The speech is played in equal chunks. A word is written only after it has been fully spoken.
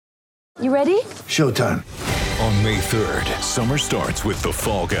You ready? Showtime. On May 3rd, summer starts with The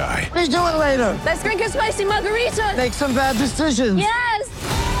Fall Guy. Let's do it later. Let's drink a spicy margarita. Make some bad decisions. Yes!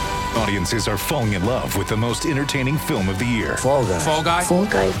 Audiences are falling in love with the most entertaining film of the year. Fall Guy. Fall Guy? Fall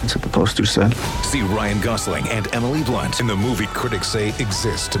Guy. That's what the poster said. See Ryan Gosling and Emily Blunt in the movie critics say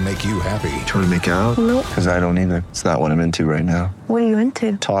exists to make you happy. Trying to make it out? Nope. Because I don't either. It's not what I'm into right now. What are you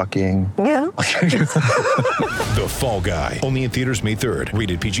into? Talking. Yeah. The Fall Guy. Only in theaters May 3rd.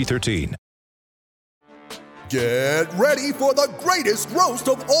 Rated PG-13. Get ready for the greatest roast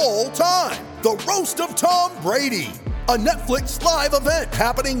of all time, the Roast of Tom Brady, a Netflix live event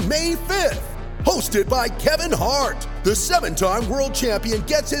happening May 5th. Hosted by Kevin Hart, the 7-time world champion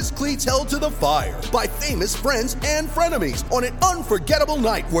gets his cleats held to the fire by famous friends and frenemies on an unforgettable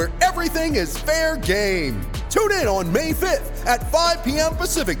night where everything is fair game. Tune in on May 5th at 5 p.m.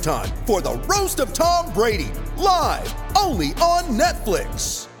 Pacific time for the Roast of Tom Brady, live only on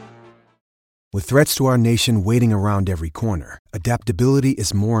Netflix. With threats to our nation waiting around every corner, adaptability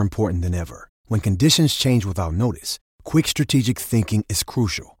is more important than ever. When conditions change without notice, quick strategic thinking is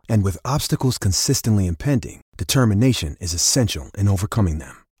crucial. And with obstacles consistently impending, determination is essential in overcoming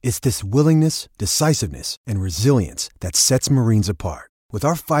them. It's this willingness, decisiveness, and resilience that sets Marines apart. With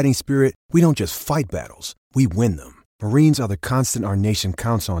our fighting spirit, we don't just fight battles, we win them. Marines are the constant our nation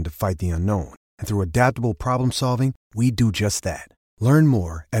counts on to fight the unknown. And through adaptable problem solving, we do just that. Learn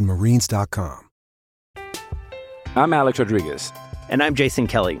more at marines.com. I'm Alex Rodriguez. And I'm Jason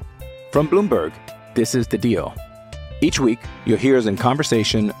Kelly. From Bloomberg, this is The Deal. Each week, you'll hear us in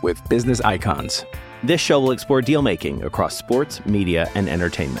conversation with business icons. This show will explore deal-making across sports, media, and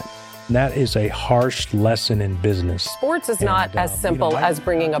entertainment. That is a harsh lesson in business. Sports is not as simple as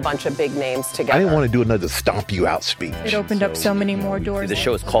bringing a bunch of big names together. I didn't want to do another stomp you out speech. It opened up so many more doors. The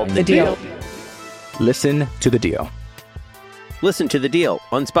show is called The Deal. Listen to The Deal. Listen to The Deal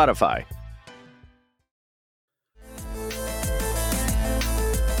on Spotify.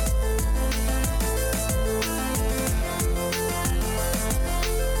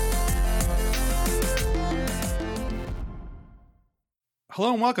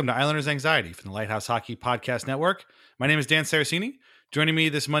 Hello and welcome to Islanders Anxiety from the Lighthouse Hockey Podcast Network. My name is Dan Saracini. Joining me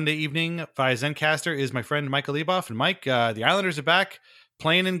this Monday evening via Zencaster is my friend Michael Leboff. And Mike, the Islanders are back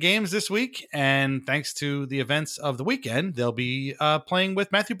playing in games this week. And thanks to the events of the weekend, they'll be playing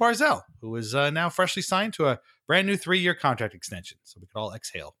with Matthew Barzal, who is now freshly signed to a brand new 3-year contract extension. So we could all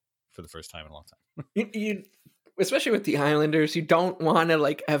exhale for the first time in a long time. You especially with the Islanders, you don't want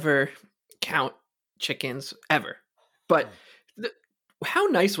to ever count chickens ever. But how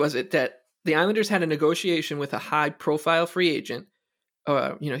nice was it that the Islanders had a negotiation with a high-profile free agent,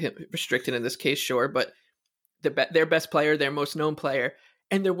 restricted in this case, sure, but their best player, their most known player,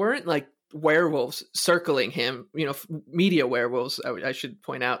 and there weren't werewolves circling him, media werewolves, I should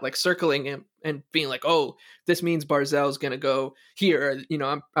point out, circling him and being like, oh, this means Barzal's going to go here.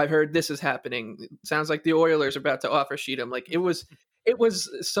 I've heard this is happening. It sounds like the Oilers are about to offer sheet him. It was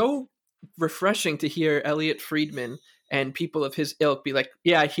so refreshing to hear Elliot Friedman and people of his ilk be like,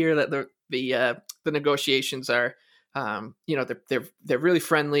 yeah, I hear that the negotiations are, they're really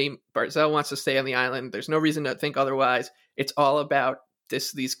friendly. Barzal wants to stay on the island. There's no reason to think otherwise. It's all about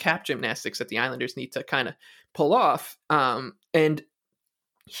these cap gymnastics that the Islanders need to kind of pull off. And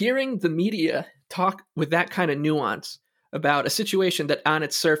hearing the media talk with that kind of nuance about a situation that on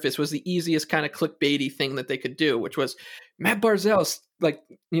its surface was the easiest kind of clickbaity thing that they could do, which was Matt Barzal's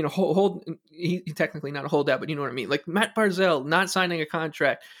he's technically not a holdout, but you know what I mean? Matt Barzal not signing a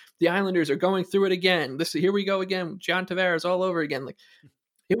contract. The Islanders are going through it again. Here we go again. John Tavares all over again.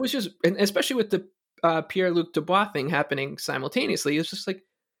 It was just, and especially with the Pierre-Luc Dubois thing happening simultaneously, it's just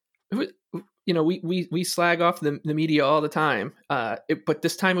we slag off the media all the time. But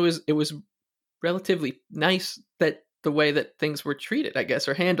this time it was relatively nice that the way that things were treated, I guess,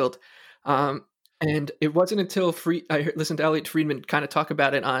 or handled. And it wasn't until I listened to Elliot Friedman kind of talk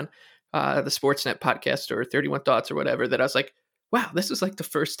about it on the Sportsnet podcast or 31 Thoughts or whatever, that I was like, wow, this is the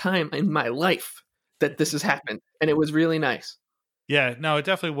first time in my life that this has happened. And it was really nice. Yeah, no, it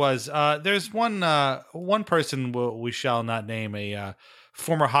definitely was. There's one person we shall not name, a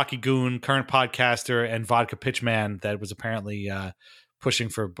former hockey goon, current podcaster, and vodka pitchman that was apparently pushing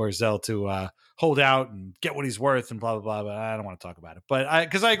for Barzal to hold out and get what he's worth and blah, blah, blah. But I don't want to talk about it. But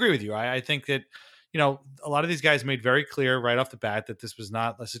because I agree with you. I think that, a lot of these guys made very clear right off the bat that this was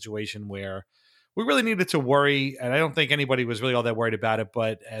not a situation where we really needed to worry. And I don't think anybody was really all that worried about it.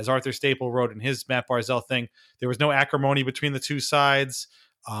 But as Arthur Staple wrote in his Matt Barzal thing, there was no acrimony between the two sides.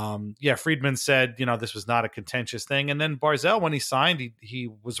 Friedman said, this was not a contentious thing. And then Barzal, when he signed, he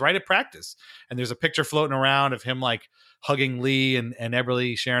was right at practice. And there's a picture floating around of him like hugging Lee and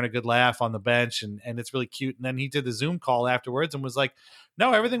Eberle, sharing a good laugh on the bench. And it's really cute. And then he did the Zoom call afterwards and was like,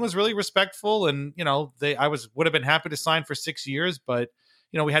 no, everything was really respectful. And, I would have been happy to sign for 6 years, but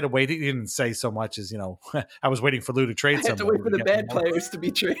we had to wait. He didn't say so much as, I was waiting for Lou to trade someone. I had to wait for the bad players to be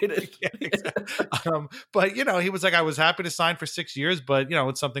traded. But, he was like, I was happy to sign for 6 years, but,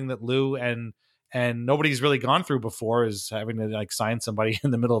 it's something that Lou and nobody's really gone through before, is having to like sign somebody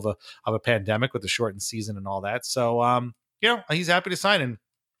in the middle of a pandemic with a shortened season and all that. So, he's happy to sign, and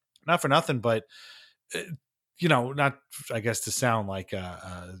not for nothing, but not, I guess, to sound like,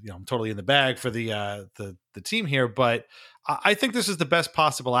 I'm totally in the bag for the team here, but I think this is the best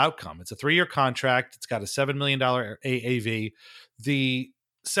possible outcome. It's a 3-year contract. It's got a $7 million AAV. The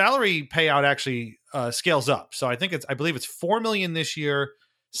salary payout actually scales up. So I believe it's $4 million this year,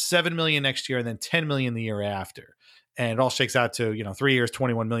 $7 million next year, and then $10 million the year after. And it all shakes out to, 3 years,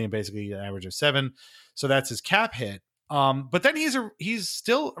 $21 million, basically an average of $7 million. So that's his cap hit. But then he's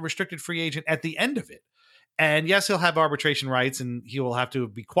still a restricted free agent at the end of it. And yes, he'll have arbitration rights, and he will have to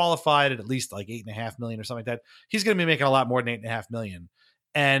be qualified at least like $8.5 million or something like that. He's going to be making a lot more than $8.5 million.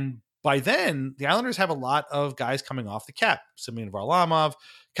 And by then, the Islanders have a lot of guys coming off the cap. Semyon Varlamov,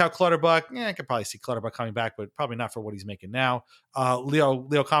 Cal Clutterbuck. I could probably see Clutterbuck coming back, but probably not for what he's making now. Leo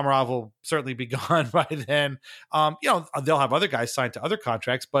Komarov will certainly be gone by then. They'll have other guys signed to other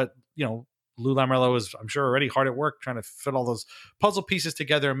contracts, but Lou Lamoriello is, I'm sure, already hard at work trying to fit all those puzzle pieces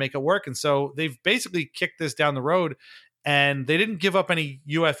together and make it work. And so they've basically kicked this down the road, and they didn't give up any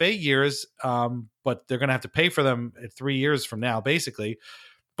UFA years, but they're going to have to pay for them at 3 years from now, basically.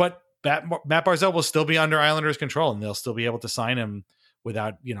 But Matt Barzal will still be under Islanders control, and they'll still be able to sign him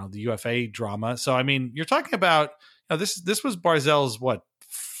without, the UFA drama. So, I mean, you're talking about, this was Barzal's,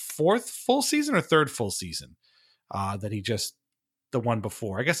 fourth full season or third full season that he just, the one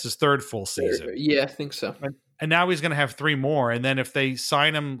before, I guess his third full season. Yeah, I think so. And now he's going to have 3 more. And then if they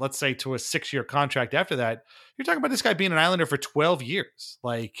sign him, let's say, to a 6-year contract after that, you're talking about this guy being an Islander for 12 years.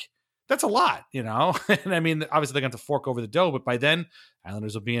 Like, that's a lot, And I mean, obviously they're going to have to fork over the dough, but by then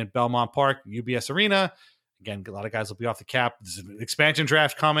Islanders will be in Belmont Park, UBS Arena. Again, a lot of guys will be off the cap. There's an expansion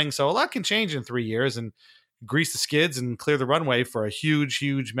draft coming. So a lot can change in 3 years, and grease the skids and clear the runway for a huge,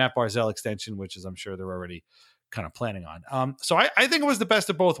 huge Matt Barzal extension, which is, I'm sure, they're already kind of planning on. So I think it was the best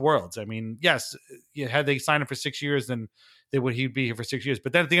of both worlds. I mean, yes, had they signed him for 6 years, then he'd be here for 6 years.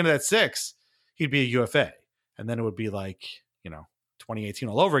 But then at the end of that 6, he'd be a UFA. And then it would be like, 2018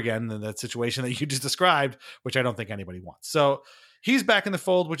 all over again, in that situation that you just described, which I don't think anybody wants. So he's back in the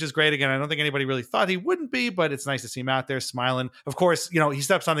fold, which is great. Again, I don't think anybody really thought he wouldn't be, but it's nice to see him out there smiling. Of course, he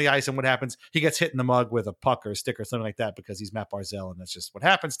steps on the ice, and what happens? He gets hit in the mug with a puck or a stick or something like that, because he's Matt Barzal, and that's just what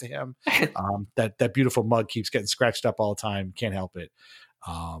happens to him. That beautiful mug keeps getting scratched up all the time. Can't help it.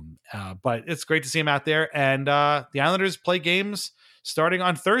 But it's great to see him out there. And the Islanders play games starting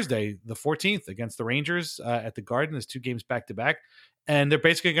on Thursday, the 14th, against the Rangers at the Garden. There's 2 games back to back. And they're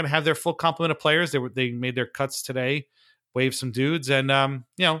basically going to have their full complement of players. They made their cuts today, waived some dudes, and the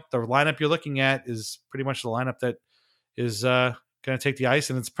lineup you're looking at is pretty much the lineup that is going to take the ice,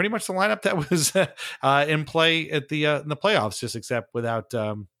 and it's pretty much the lineup that was in play at in the playoffs, just except without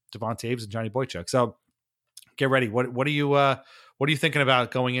Devon Toews and Johnny Boychuk. So get ready. What are you thinking about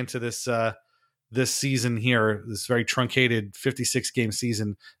going into this this season here, this very truncated 56 game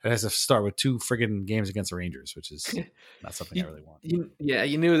season that has to start with 2 friggin' games against the Rangers, which is not something I really want.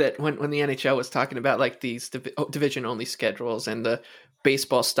 You knew that when the NHL was talking about like these division only schedules and the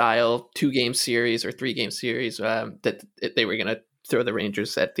baseball style 2-game series or 3-game series, that they were going to throw the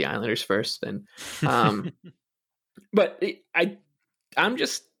Rangers at the Islanders first. And, but I'm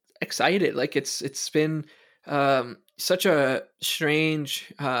just excited. Like it's been, such a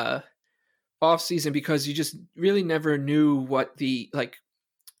strange, off season, because you just really never knew what the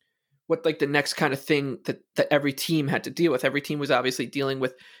next kind of thing that every team had to deal with. Every team was obviously dealing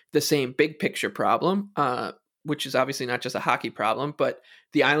with the same big picture problem, which is obviously not just a hockey problem, but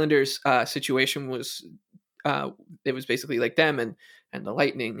the Islanders situation was, it was basically like them and the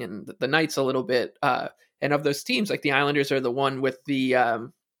Lightning and the Knights a little bit. And of those teams, like the Islanders are the one with the,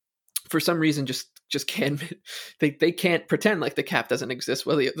 for some reason, just can't, they can't pretend like the cap doesn't exist.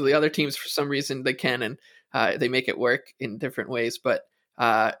 Well, the other teams, for some reason, they can, and they make it work in different ways. But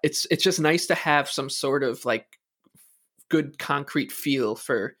it's just nice to have some sort of like good concrete feel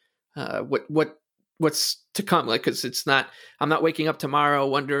for what's to come. Like, because I'm not waking up tomorrow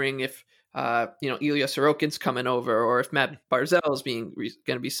wondering if Ilya Sorokin's coming over, or if Matt Barzal is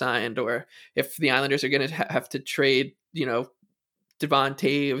going to be signed, or if the Islanders are going to have to trade Devon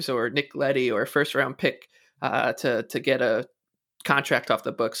Taves or Nick Leddy or a first round pick to get a contract off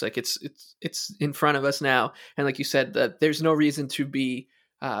the books. Like it's in front of us now. And like you said, that there's no reason to be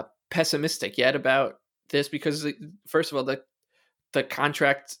pessimistic yet about this, because first of all, the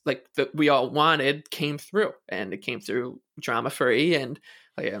contract like that we all wanted came through, and it came through drama free. And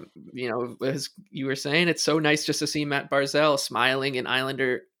as you were saying, it's so nice just to see Matt Barzal smiling in an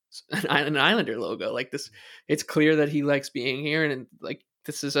Islander logo like this. It's clear that he likes being here, and like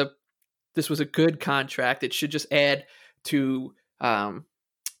this was a good contract. It should just add to kind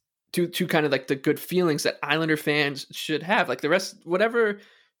of like the good feelings that Islander fans should have. Like the rest, whatever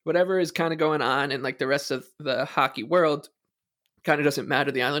is kind of going on, and like the rest of the hockey world kind of doesn't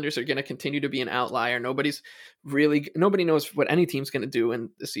matter. The Islanders are going to continue to be an outlier. Nobody knows what any team's going to do in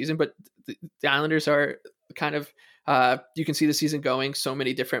the season, but the Islanders are kind of, you can see the season going so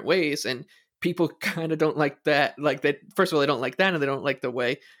many different ways, and people kind of don't like that. Like that, first of all, they don't like that, and they don't like the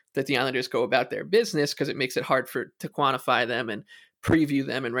way that the Islanders go about their business, because it makes it hard to quantify them and preview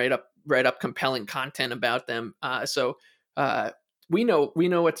them and write up compelling content about them. So we know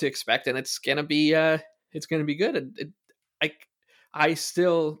what to expect, and it's gonna be good.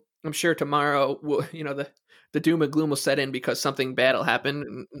 I'm sure tomorrow will, the doom and gloom will set in because something bad will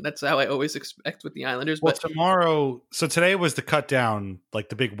happen. And that's how I always expect with the Islanders. Well, but tomorrow, so today was the cut down, like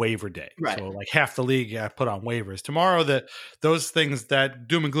the big waiver day. Right. So like half the league put on waivers. Tomorrow, those things, that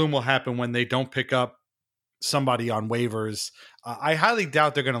doom and gloom will happen when they don't pick up somebody on waivers. I highly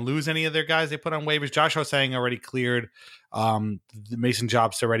doubt they're going to lose any of their guys they put on waivers. Josh Hosang already cleared. The Mason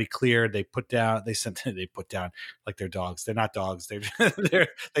Jobs already cleared. They put down like they're dogs. They're not dogs.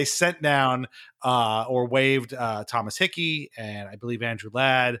 They sent down or waived Thomas Hickey, and I believe Andrew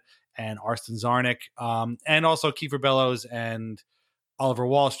Ladd and Arsten Zarnik, and also Kiefer Bellows and Oliver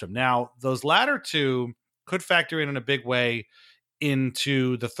Wahlstrom. Now, those latter two could factor in a big way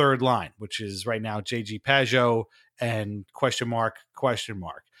into the third line, which is right now JG Pageau and question mark.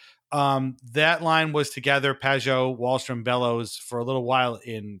 That line was together, Pageau, Wahlstrom, Bellows, for a little while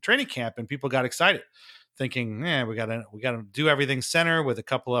in training camp, and people got excited, thinking, we gotta do everything center with a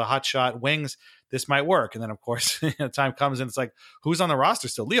couple of hotshot wings. This might work. And then, of course, time comes and it's like, who's on the roster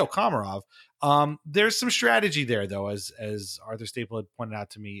still? Leo Komarov. There's some strategy there, though, as Arthur Staple had pointed out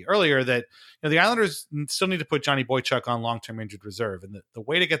to me earlier, that the Islanders still need to put Johnny Boychuk on long-term injured reserve. And the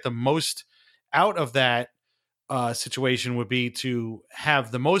way to get the most out of that situation would be to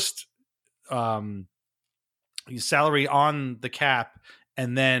have the most salary on the cap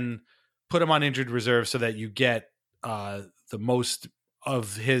and then put him on injured reserve so that you get the most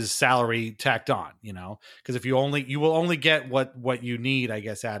of his salary tacked on, because if you will only get what you need, I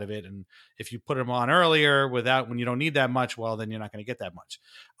guess, out of it. And if you put him on earlier when you don't need that much, well, then you're not going to get that much.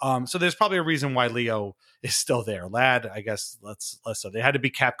 So there's probably a reason why Leo is still there. Ladd, I guess, less so. They had to be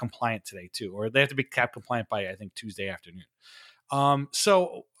cap compliant today too, or they have to be cap compliant by, I think, Tuesday afternoon.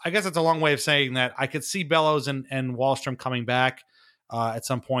 So I guess that's a long way of saying that I could see Bellows and Wahlstrom coming back at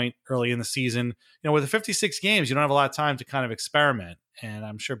some point early in the season. With the 56 games, you don't have a lot of time to kind of experiment. And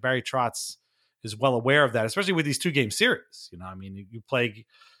I'm sure Barry Trotz is well aware of that, especially with these 2-game series. You play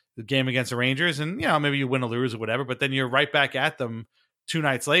the game against the Rangers and, maybe you win or lose or whatever, but then you're right back at them 2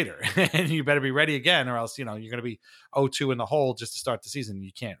 nights later and you better be ready again, or else, you're going to be 0-2 in the hole just to start the season.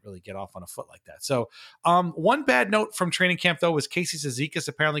 You can't really get off on a foot like that. So one bad note from training camp, though, was Casey Cizikas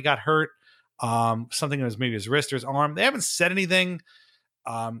apparently got hurt. Something that was maybe his wrist or his arm. They haven't said anything.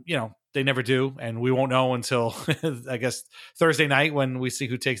 They never do, and we won't know until I guess Thursday night when we see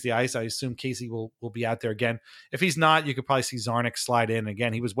who takes the ice. I assume Casey will be out there again. If he's not, you could probably see Zarnik slide in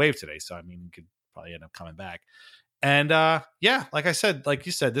again. He was waived today, so I mean, he could probably end up coming back. And like I said, like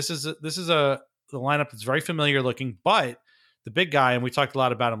you said, this is the lineup that's very familiar looking, but the big guy, and we talked a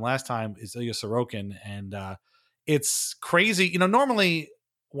lot about him last time, is Ilya Sorokin, and it's crazy. Normally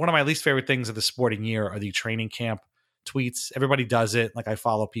one of my least favorite things of the sporting year are the training camp tweets. Everybody does it. Like, I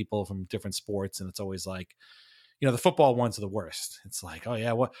follow people from different sports, and it's always like, the football ones are the worst. It's like, oh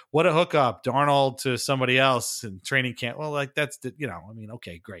yeah, what a hookup, Darnold to somebody else in training camp. Well, like, that's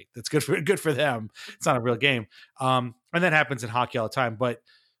okay, great. That's good for them. It's not a real game. And that happens in hockey all the time. But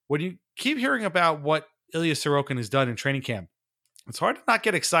when you keep hearing about what Ilya Sorokin has done in training camp, it's hard to not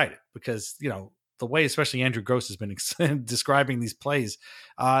get excited, because, the way especially Andrew Gross has been describing these plays,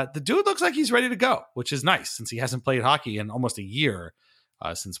 the dude looks like he's ready to go, which is nice since he hasn't played hockey in almost a year,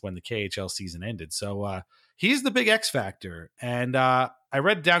 since when the KHL season ended. So he's the big X factor. And I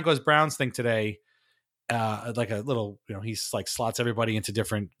read Down Goes Browns thing today, like a little, he's like slots everybody into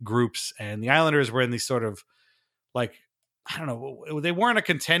different groups, and the Islanders were in these sort of like I don't know. They weren't a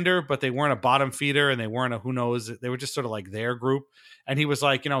contender, but they weren't a bottom feeder, and they weren't a who knows. They were just sort of like their group. And he was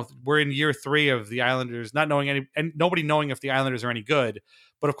like, we're in year 3 of the Islanders, not knowing and nobody knowing if the Islanders are any good.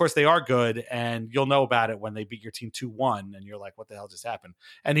 But of course they are good, and you'll know about it when they beat your team 2-1, and you're like, what the hell just happened?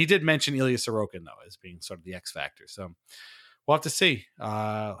 And he did mention Ilya Sorokin though as being sort of the X factor. So we'll have to see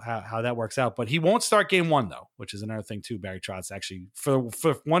how that works out. But he won't start game 1 though, which is another thing too. Barry Trotz actually for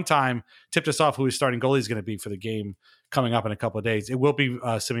one time tipped us off who his starting goalie is going to be for the game coming up in a couple of days. It will be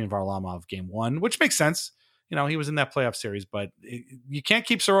Semyon Varlamov game 1, which makes sense. He was in that playoff series, but you can't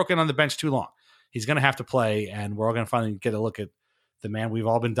keep Sorokin on the bench too long. He's going to have to play, and we're all going to finally get a look at the man we've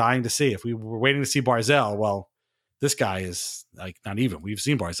all been dying to see. If we were waiting to see Barzal, well, this guy is like not even. We've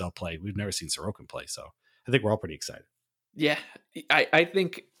seen Barzal play. We've never seen Sorokin play, so I think we're all pretty excited. Yeah, I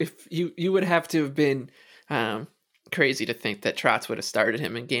think if you would have to have been crazy to think that Trotz would have started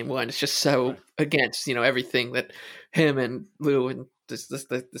him in game 1. It's just so against everything that him and Lou and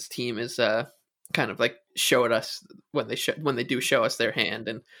this team is kind of like showed us when they do show us their hand.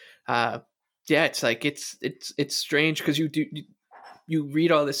 And it's like it's strange because you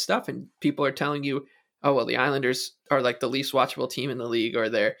read all this stuff and people are telling you, oh well, the Islanders are like the least watchable team in the league, or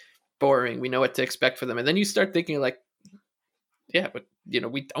they're boring. We know what to expect for them, and then you start thinking like, yeah, but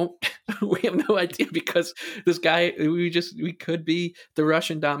we don't. We have no idea because this guy, we could be the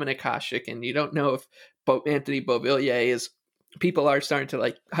Russian Dominik Hasek, and you don't know if Anthony Beauvillier is. People are starting to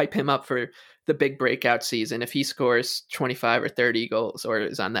like hype him up for the big breakout season if he scores 25 or 30 goals or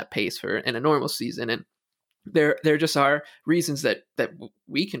is on that pace for in a normal season. And there just are reasons that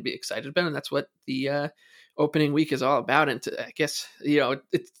we can be excited about, and that's what the opening week is all about. And I guess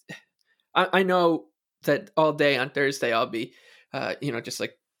I know that all day on Thursday I'll be just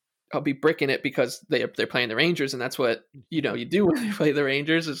like I'll be bricking it because they're playing the Rangers, and that's what you do when they play the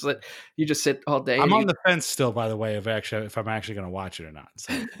Rangers is that you just sit all day. I'm on the fence still, by the way, if I'm actually going to watch it or not.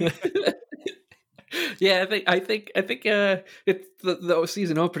 So. Yeah, I think it's the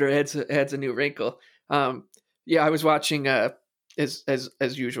season opener adds a new wrinkle. I was watching as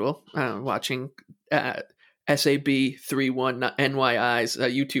usual, watching SAB 31 NYI's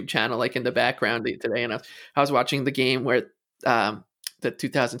YouTube channel like in the background today, and I was watching the game where the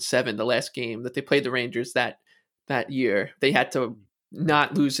 2007, the last game that they played the Rangers that year. They had to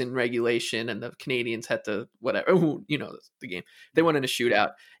not lose in regulation, and the Canadians had to whatever. The game they won in a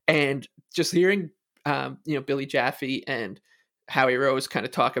shootout, and just hearing Billy Jaffe and Howie Rose kind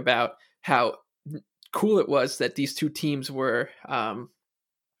of talk about how cool it was that these two teams were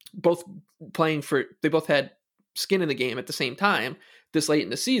both playing they both had skin in the game at the same time this late in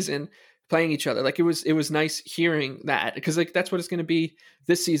the season, playing each other. Like it was nice hearing that, because like that's what it's going to be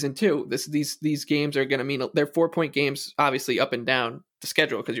this season too. These games are going to mean they're 4-point games, obviously up and down the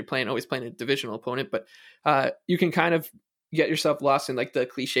schedule because you're always playing a divisional opponent, but you can kind of get yourself lost in like the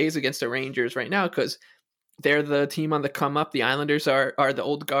cliches against the Rangers right now because they're the team on the come up. The Islanders are the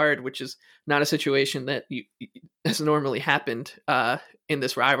old guard, which is not a situation that has normally happened in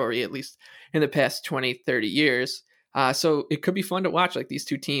this rivalry, at least in the past 20, 30 years. So it could be fun to watch like these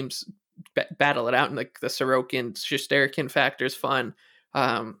two teams battle it out, and like the Sorokin Shesterkin factor is fun.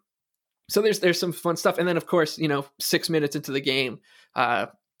 So there's some fun stuff. And then of course, 6 minutes into the game,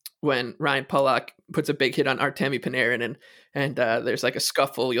 when Ryan Pulock puts a big hit on Artemi Panarin and there's like a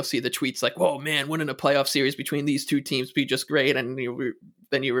scuffle, you'll see the tweets like, whoa, man, winning a playoff series between these two teams be just great. And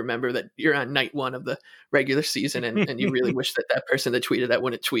then you remember that you're on night 1 of the regular season and you really wish that person that tweeted that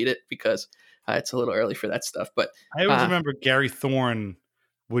wouldn't tweet it because it's a little early for that stuff. But I always remember Gary Thorne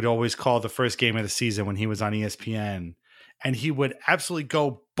would always call the first game of the season when he was on ESPN, and he would absolutely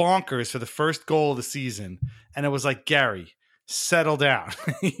go bonkers for the first goal of the season. And it was like, Gary, settle down.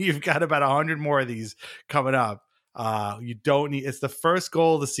 You've got about 100 more of these coming up. You don't need, it's the first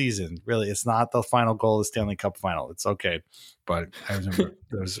goal of the season. Really. It's not the final goal of the Stanley Cup final. It's okay. But I remember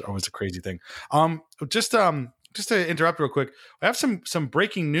it was always a crazy thing. Just to interrupt real quick, I have some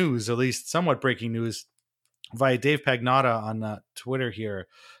breaking news, at least somewhat breaking news via Dave Pagnotta on Twitter here,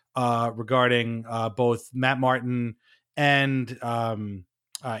 regarding both Matt Martin and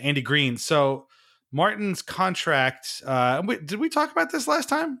Andy Green. So Martin's contract, did we talk about this last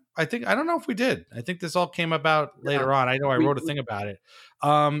time? I don't know if we did. I think this all came about later on. I know I wrote a thing about it.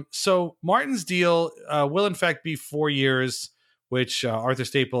 So Martin's deal will in fact be 4 years, which Arthur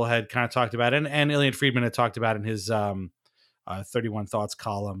Staple had kind of talked about, and Ilian Friedman had talked about in his 31 Thoughts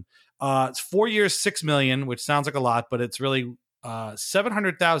column. It's 4 years, $6 million, which sounds like a lot, but it's really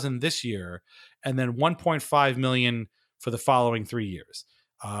 $700,000 this year, and then $1.5 million for the following 3 years.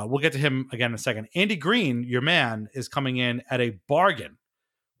 We'll get to him again in a second. Andy Green, your man, is coming in at a bargain,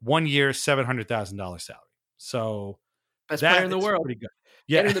 1 year, $700,000 salary. So Best player in the world. Pretty good.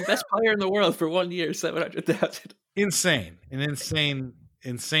 Yeah, getting the best player in the world for 1 year, 700,000. Insane, an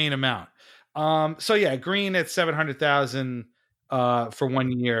insane amount. So yeah, Green at 700,000 for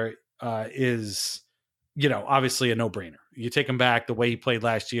 1 year is, obviously a no-brainer. You take him back the way he played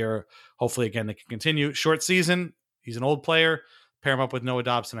last year. Hopefully, again, they can continue. Short season. He's an old player. Pair him up with Noah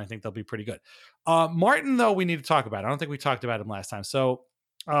Dobson. I think they'll be pretty good. Martin, though, we need to talk about. I don't think we talked about him last time. So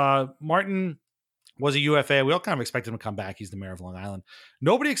Martin was a UFA. We all kind of expected him to come back. He's the mayor of Long Island.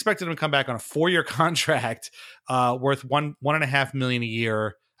 Nobody expected him to come back on a 4-year contract worth $1.5 million a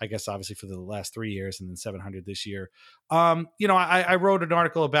year. I guess obviously for the last 3 years, and then 700 this year. I wrote an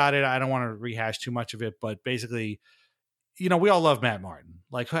article about it. I don't want to rehash too much of it, but basically, we all love Matt Martin.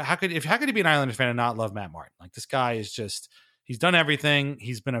 Like, how could he be an Islanders fan and not love Matt Martin? Like, this guy is he's done everything.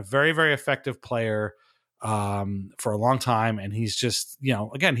 He's been a very, very effective player for a long time. And he's just,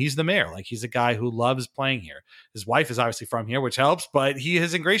 again, he's the mayor. Like, he's a guy who loves playing here. His wife is obviously from here, which helps, but he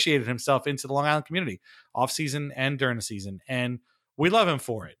has ingratiated himself into the Long Island community off season and during the season. And we love him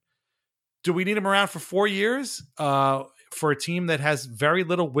for it. Do we need him around for 4 years for a team that has very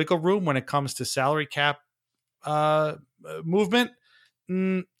little wiggle room when it comes to salary cap movement?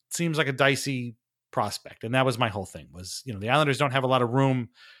 Seems like a dicey prospect. And that was my whole thing was, the Islanders don't have a lot of room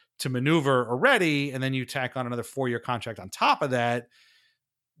to maneuver already. And then you tack on another 4-year contract on top of that.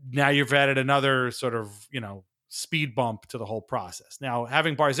 Now you've added another sort of, speed bump to the whole process. Now,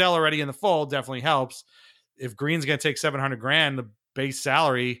 having Barzal already in the fold definitely helps. If Green's going to take $700,000, the base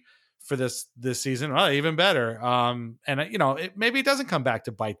salary for this season, well, even better. Maybe it doesn't come back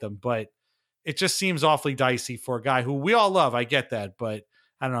to bite them, but it just seems awfully dicey for a guy who we all love. I get that, but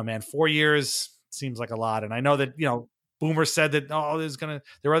I don't know, man. 4 years seems like a lot. And I know that, Boomer said that,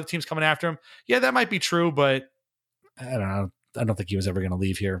 there are other teams coming after him. Yeah, that might be true, but I don't know. I don't think he was ever going to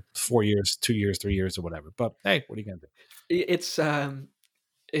leave here 4 years, 2 years, 3 years or whatever. But hey, what are you going to do?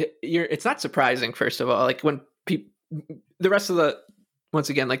 It's not surprising, first of all, like when the rest of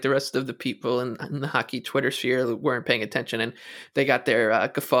the people in the hockey Twitter sphere weren't paying attention, and they got their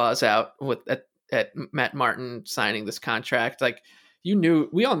guffaws out at Matt Martin signing this contract. Like,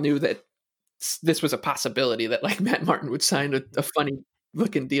 we all knew that this was a possibility that like Matt Martin would sign a funny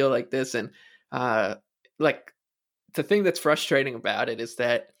looking deal like this. And like the thing that's frustrating about it is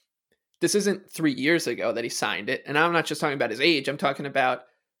that this isn't 3 years ago that he signed it. And I'm not just talking about his age. I'm talking about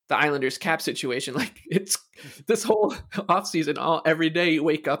the Islanders cap situation. Like, it's this whole offseason, every day you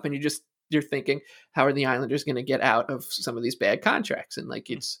wake up and you're thinking, how are the Islanders going to get out of some of these bad contracts? And like,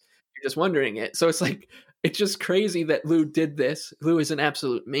 you're just wondering it. So it's like, it's just crazy that Lou did this. Lou is an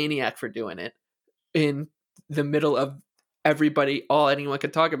absolute maniac for doing it in the middle of everybody. All anyone can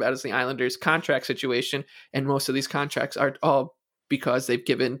talk about is the Islanders contract situation. And most of these contracts are all because they've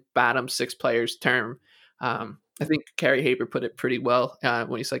given bottom 6 players term. I think Carrie Haber put it pretty well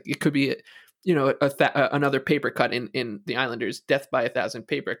when he's like, it could be, another paper cut in the Islanders' death by 1,000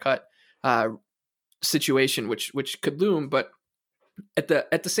 paper cut situation, which could loom. But at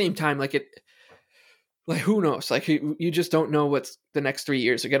the same time, like who knows? Like, you just don't know what the next 3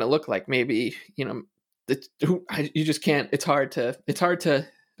 years are going to look like. Maybe, you just can't. It's hard to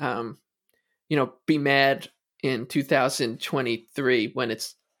be mad in 2023 when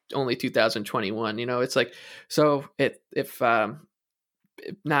it's only 2021. It's like, so if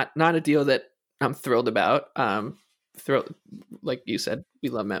not a deal that I'm thrilled about. Like you said, we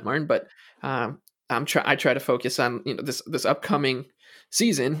love Matt Martin, but I try to focus on this upcoming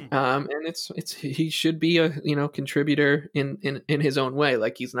season, and he should be a contributor in his own way.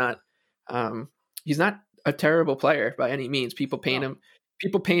 Like, he's not a terrible player by any means. People paint him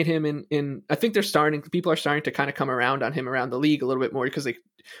in I think people are starting to kind of come around on him around the league a little bit more, because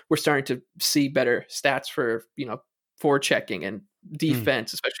we're starting to see better stats for forechecking and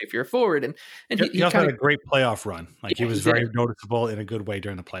defense, especially if you're a forward. And he also had a great playoff run. Like, he was very noticeable in a good way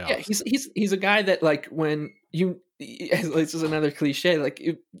during the playoffs. Yeah, he's a guy that, like, when this is another cliche, like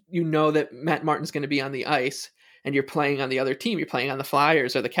that Matt Martin's going to be on the ice and you're playing on the other team, you're playing on the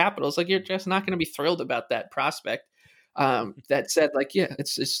Flyers or the Capitals, like, you're just not going to be thrilled about that prospect. That said, like, yeah,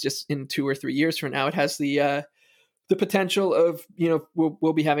 it's just in 2 or 3 years from now, it has the potential of,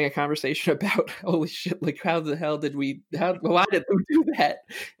 we'll be having a conversation about, holy shit, like, why did we do that?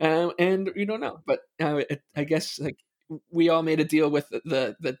 And we don't know, but I guess, like, we all made a deal with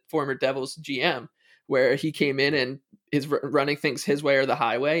the former Devils GM where he came in and is running things his way or the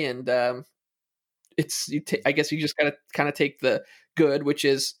highway. And I guess you just gotta kind of take the good, which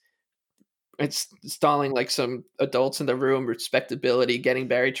is it's installing like some adults in the room, respectability, getting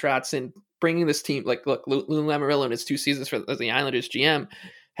Barry Trotz in, bringing this team. Like, look, Lou Lamoriello in his 2 seasons for the Islanders GM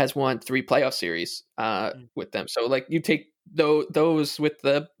has won 3 playoff series with them. So like you take those with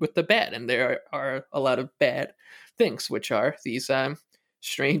the bad, and there are a lot of bad things, which are these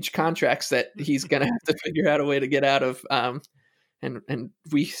strange contracts that he's going to have to figure out a way to get out of. And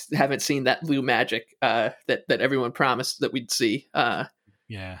we haven't seen that Lou magic that everyone promised that we'd see.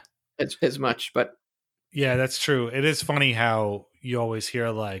 As much, but yeah, that's true. It is funny how you always hear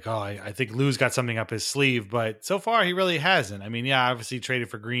like, oh, I think Lou's got something up his sleeve, but so far he really hasn't. I mean, yeah, obviously traded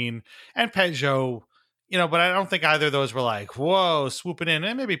for Green and Peugeot, but I don't think either of those were like, whoa, swooping in,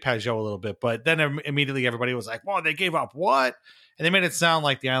 and maybe Peugeot a little bit, but then immediately everybody was like, whoa, they gave up what? And they made it sound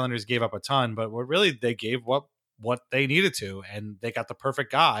like the Islanders gave up a ton, but what really they gave what they needed to, and they got the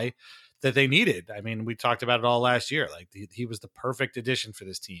perfect guy that they needed. I mean, we talked about it all last year. Like he was the perfect addition for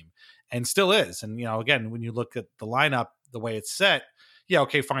this team and still is. And, again, when you look at the lineup, the way it's set, yeah,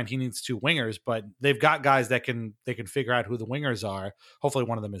 okay, fine. He needs 2 wingers, but they've got guys that they can figure out who the wingers are. Hopefully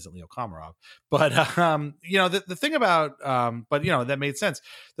one of them isn't Leo Komarov, but the thing about, that made sense.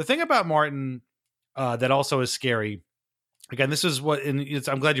 The thing about Martin that also is scary. Again, this is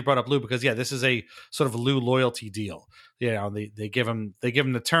I'm glad you brought up Lou, because this is a sort of Lou loyalty deal. They give him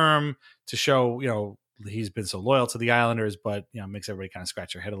the term to show, he's been so loyal to the Islanders, but makes everybody kind of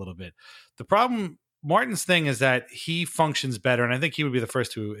scratch their head a little bit. The problem, Martin's thing is that he functions better, and I think he would be the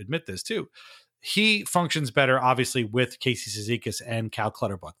first to admit this too. He functions better, obviously, with Casey Cizikas and Cal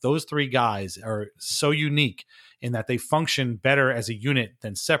Clutterbuck. Those 3 guys are so unique in that they function better as a unit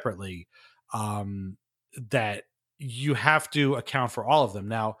than separately. That you have to account for all of them.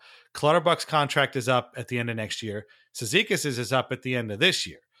 Now, Clutterbuck's contract is up at the end of next year. Cizikas is up at the end of this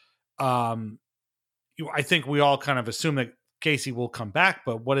year. I think we all kind of assume that Casey will come back,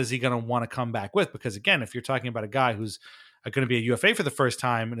 but what is he going to want to come back with? Because again, if you're talking about a guy who's going to be a UFA for the first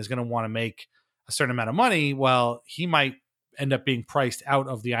time and is going to want to make a certain amount of money, well, he might end up being priced out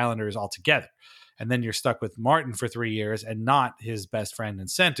of the Islanders altogether. And then you're stuck with Martin for 3 years and not his best friend and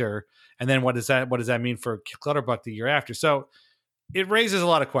center. And then what does that mean for Clutterbuck the year after? So it raises a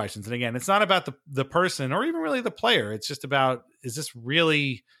lot of questions. And again, it's not about the person or even really the player. It's just about, is this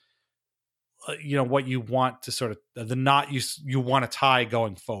really, what you want to sort of the knot you want to tie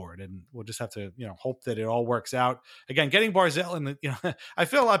going forward? And we'll just have to, hope that it all works out. Again, getting Barzal and I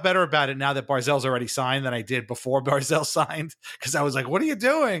feel a lot better about it now that Barzal's already signed than I did before Barzal signed, because I was like, what are you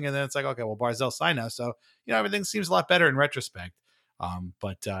doing? And then it's like, okay, well, Barzal signed now. So, everything seems a lot better in retrospect.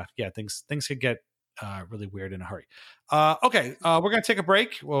 But things could get really weird in a hurry. Okay, we're going to take a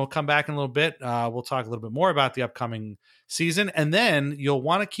break. We'll come back in a little bit. We'll talk a little bit more about the upcoming season, and then you'll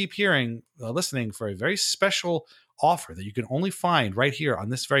want to keep listening for a very special offer that you can only find right here on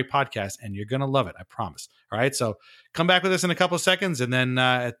this very podcast, and you're going to love it, I promise. All right, so come back with us in a couple of seconds, and then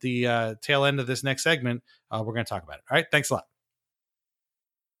at the tail end of this next segment, we're going to talk about it. All right, thanks a lot.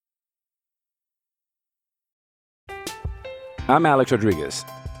 I'm Alex Rodriguez.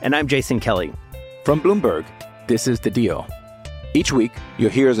 And I'm Jason Kelly. From Bloomberg, this is The Deal. Each week, you'll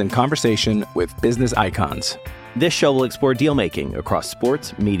hear us in conversation with business icons. This show will explore deal-making across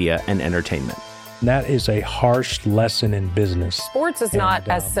sports, media, and entertainment. That is a harsh lesson in business. Sports is not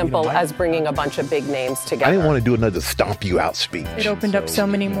as simple as bringing a bunch of big names together. I didn't want to do another stomp you out speech. It opened up so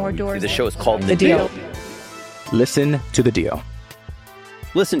many more doors. The show is called The Deal. Listen to The Deal.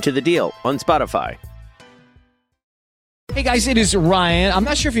 Listen to The Deal on Spotify. Hey guys, it is Ryan. I'm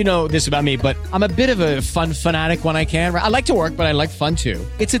not sure if you know this about me, but I'm a bit of a fun fanatic when I can. I like to work, but I like fun too.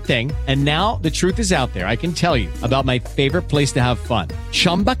 It's a thing. And now the truth is out there. I can tell you about my favorite place to have fun.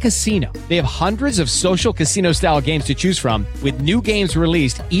 Chumba Casino. They have hundreds of social casino style games to choose from with new games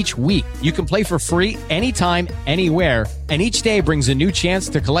released each week. You can play for free anytime, anywhere. And each day brings a new chance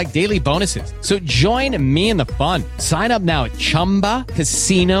to collect daily bonuses. So join me in the fun. Sign up now at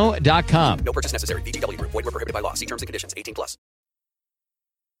ChumbaCasino.com. No purchase necessary. VGW. Void where prohibited by law. See terms and conditions. 18+.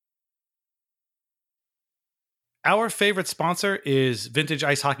 Our favorite sponsor is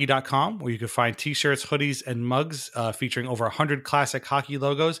VintageIceHockey.com, where you can find t-shirts, hoodies, and mugs featuring over 100 classic hockey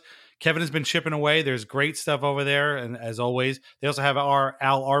logos. Kevin has been chipping away. There's great stuff over there. And as always, they also have our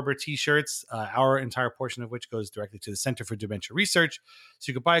Al Arbor t-shirts, our entire portion of which goes directly to the Center for Dementia Research. So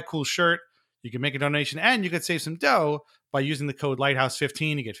you could buy a cool shirt, you can make a donation, and you could save some dough by using the code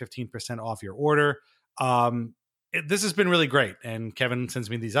Lighthouse15. You get 15% off your order. This has been really great. And Kevin sends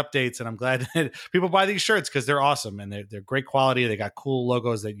me these updates, and I'm glad that people buy these shirts because they're awesome and they're great quality. They got cool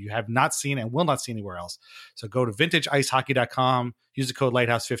logos that you have not seen and will not see anywhere else. So go to VintageIceHockey.com, use the code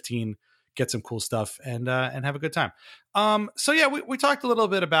Lighthouse15, get some cool stuff, and have a good time. So yeah, we talked a little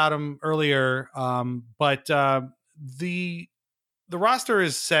bit about him earlier, but the roster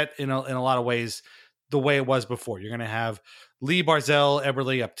is set in a lot of ways the way it was before. You're going to have Lee, Barzell,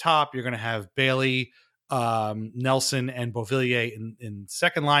 Eberle up top. You're going to have Bailey, Nelson, and Beauvillier in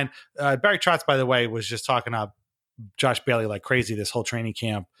second line. Barry Trotz, by the way, was just talking about Josh Bailey like crazy this whole training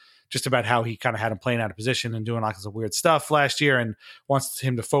camp, just about how he kind of had him playing out of position and doing lots of weird stuff last year, and wants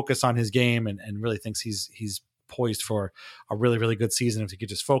him to focus on his game, and really thinks he's poised for a really, really good season if he could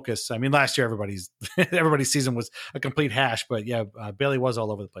just focus. I mean, last year everybody's season was a complete hash, but yeah, Bailey was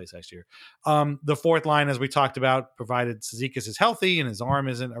all over the place last year. The fourth line, as we talked about, provided Cizikas is healthy and his arm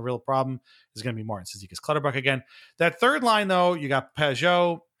isn't a real problem, is going to be Martin Cizikas Clutterbuck again. That third line, though, you got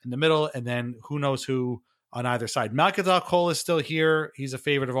Peugeot in the middle, and then who knows who on either side. Malkin Cole is still here. He's a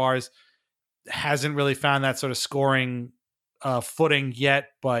favorite of ours. Hasn't really found that sort of scoring footing yet,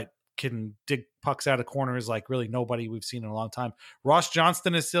 but can dig pucks out of corners like really nobody we've seen in a long time. Ross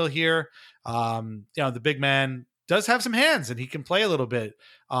Johnston is still here. The big man does have some hands and he can play a little bit,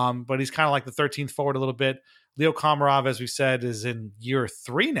 but he's kind of like the 13th forward a little bit. Leo Komarov, as we said, is in year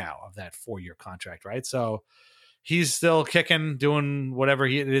 3 now of that 4-year contract, right? So he's still kicking, doing whatever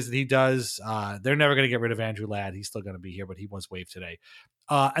it is that he does. They're never going to get rid of Andrew Ladd. He's still going to be here, but he was waived today.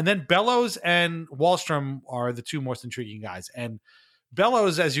 And then Bellows and Wahlstrom are the two most intriguing guys. And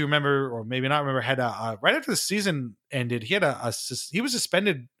Bellows, as you remember, or maybe not remember, had right after the season ended, he was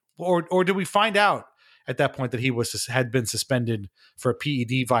suspended, or did we find out at that point that he had been suspended for a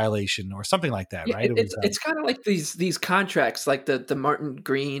PED violation or something like that? Yeah, right? It's kind of like these contracts, like the Martin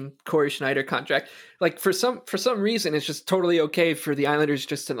Green, Corey Schneider contract. Like for some reason, it's just totally okay for the Islanders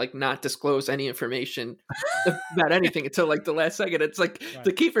just to like not disclose any information about anything until like the last second. It's like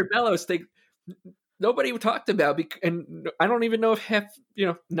the Kiefer Bellows thing. Nobody talked about, and I don't even know if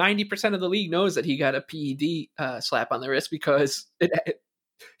 90% of the league knows that he got a PED slap on the wrist because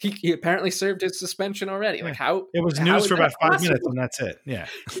he apparently served his suspension already. Like how it was news for about 5 minutes and that's it. Yeah,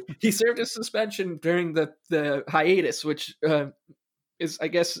 he served his suspension during the hiatus, which is, I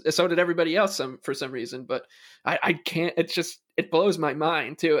guess, so did everybody else for some reason. But I can't. It blows my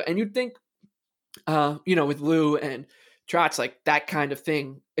mind too. And you'd think, with Lou and Trotz, like that kind of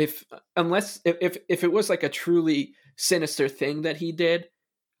thing, unless it was like a truly sinister thing that he did,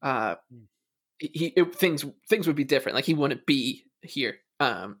 things would be different. Like he wouldn't be here.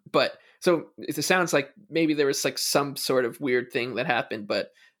 But so it sounds like maybe there was like some sort of weird thing that happened, but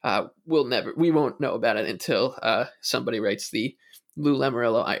we won't know about it until somebody writes the Lou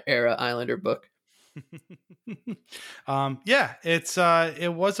Lamoriello era Islander book.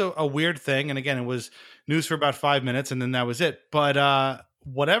 It was a weird thing, and again, it was news for about 5 minutes, and then that was it. But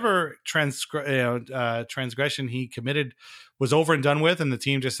whatever transgression he committed was over and done with, and the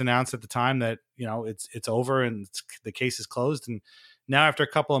team just announced at the time that it's over and the case is closed. And now, after a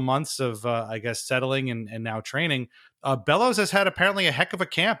couple of months of settling and now training, Bellows has had apparently a heck of a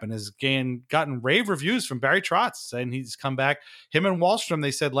camp and has gotten rave reviews from Barry Trotz, and he's come back. Him and Wahlstrom,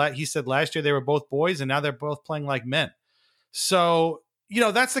 he said last year they were both boys, and now they're both playing like men. So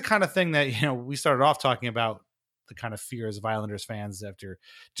that's the kind of thing that we started off talking about, the kind of fears of Islanders fans after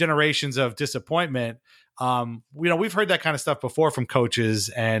generations of disappointment. We've heard that kind of stuff before from coaches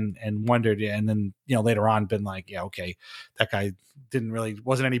and wondered, and then later on been like, yeah, okay, that guy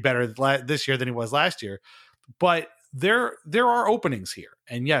wasn't any better this year than he was last year. But there are openings here,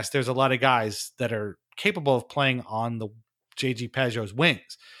 and yes, there's a lot of guys that are capable of playing on the JG Peugeot's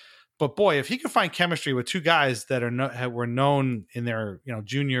wings. But boy, if he could find chemistry with two guys that were known in their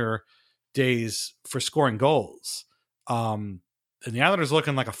junior days for scoring goals, and the Islanders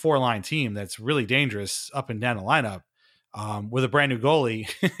looking like a 4-line team that's really dangerous up and down the lineup, with a brand new goalie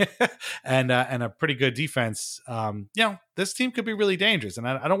and a pretty good defense. This team could be really dangerous. And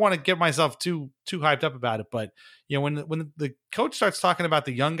I don't want to get myself too hyped up about it, but when the coach starts talking about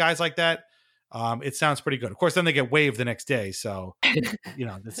the young guys like that, it sounds pretty good. Of course, then they get waived the next day, so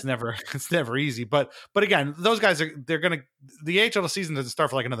it's never easy. But again, those guys the AHL season doesn't start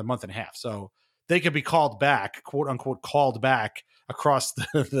for like another month and a half, so they could be called back, quote unquote, called back across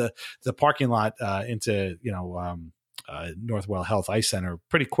the parking lot into Northwell Health Ice Center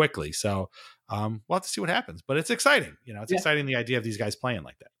pretty quickly. So we'll have to see what happens. But it's exciting. It's exciting, the idea of these guys playing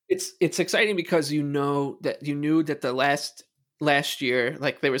like that. It's exciting because you knew that the last year,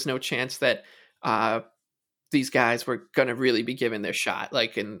 like there was no chance that these guys were going to really be given their shot.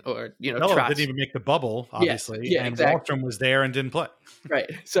 Like, Trotz didn't even make the bubble, obviously. Yeah, and exactly. Wahlstrom was there and didn't play. Right.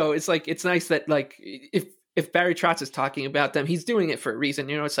 So it's like, it's nice that like, if Barry Trotz is talking about them, he's doing it for a reason.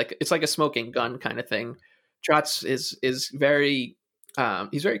 It's like a smoking gun kind of thing. Trotz is very,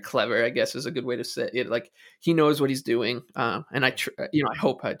 he's very clever, I guess is a good way to say it. Like he knows what he's doing. And I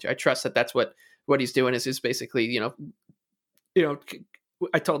trust that that's what he's doing is basically,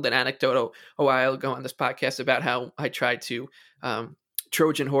 I told that anecdote a while ago on this podcast about how I tried to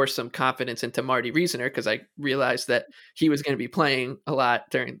Trojan horse some confidence into Marty Reasoner because I realized that he was going to be playing a lot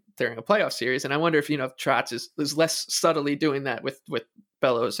during a playoff series. And I wonder if, if Trotz is less subtly doing that with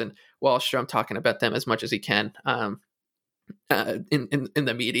Bellows and Wahlstrom, talking about them as much as he can in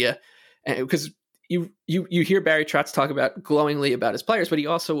the media. Because you hear Barry Trotz talk about glowingly about his players, but he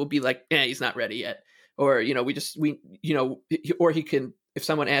also will be like, he's not ready yet. Or, or he can, if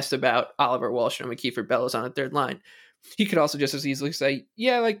someone asked about Oliver Wahlstrom and Kiefer Bellows on a third line, he could also just as easily say,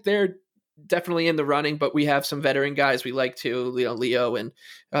 yeah, like they're definitely in the running, but we have some veteran guys we like to, Leo and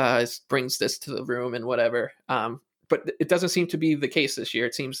brings this to the room and whatever. But it doesn't seem to be the case this year.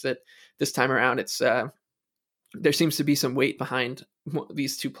 It seems that this time around, it's there seems to be some weight behind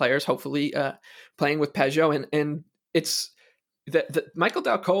these two players, hopefully playing with Peugeot. And it's that Michael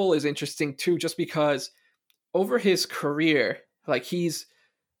Dal Colle is interesting too, just because over his career, like we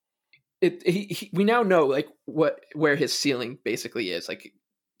now know like where his ceiling basically is. Like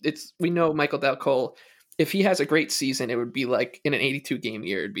we know Michael Dal Colle, if he has a great season, it would be like in an 82 game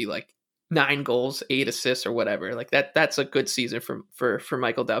year, it'd be like 9 goals, 8 assists or whatever. Like that's a good season for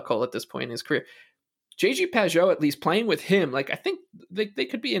Michael Dal Colle at this point in his career. JG Pageau, at least playing with him, like I think they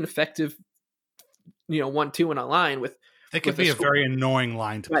could be an effective, 1-2 in a line with. They could be a very annoying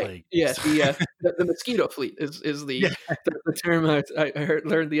line to play. Yes, the mosquito fleet is the term I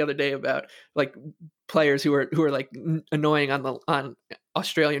learned the other day about, like players who are like annoying on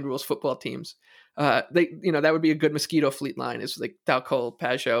Australian rules football teams. That would be a good mosquito fleet line, is like Dal Colle,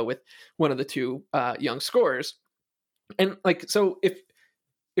 Pageau with one of the two young scorers. And like, so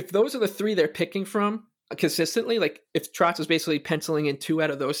if those are the three they're picking from consistently, like if Trotz is basically penciling in 2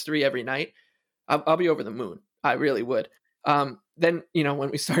 out of those 3 every night, I'll be over the moon. I really would. Then, when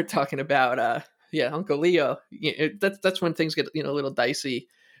we start talking about, Uncle Leo, that's when things get, a little dicey,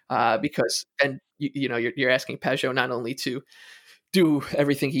 because, and you're asking Pageau not only to do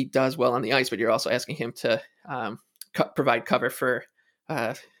everything he does well on the ice, but you're also asking him to, provide cover for,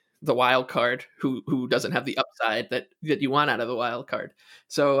 the wild card who doesn't have the upside that you want out of the wild card.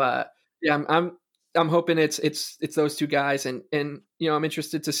 So, I'm hoping it's those two guys, and I'm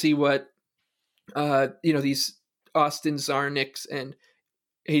interested to see what, these Austin Czarniks and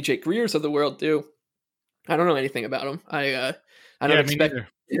AJ Greers of the world do. I don't know anything about them. I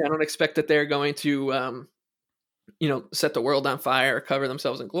don't expect that they're going to set the world on fire or cover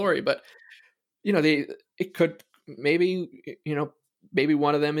themselves in glory, but it could maybe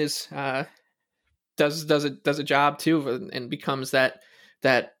one of them is does a job too and becomes that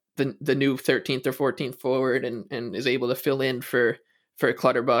the new 13th or 14th forward and is able to fill in for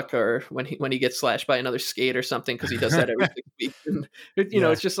Clutterbuck, or when he gets slashed by another skate or something, because he does that every 6 weeks. And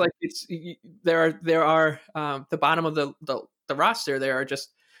it's just like there are the bottom of the roster. There are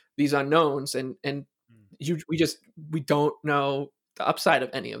just these unknowns, and we don't know the upside of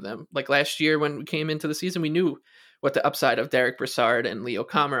any of them. Like last year when we came into the season, we knew what the upside of Derek Brassard and Leo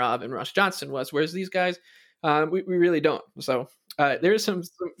Komarov and Ross Johnston was, whereas these guys we really don't. So there is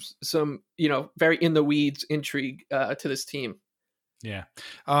some very in the weeds intrigue to this team. Yeah.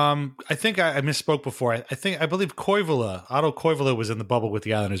 I think I misspoke before. I believe Otto Koivula was in the bubble with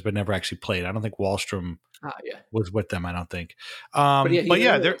the Islanders, but never actually played. I don't think Wahlstrom was with them. I don't think.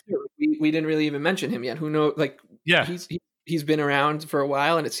 We didn't really even mention him yet. Who knows? Like, he's been around for a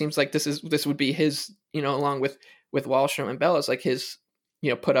while, and it seems like this would be his, along with Wahlstrom and Bellows, like his,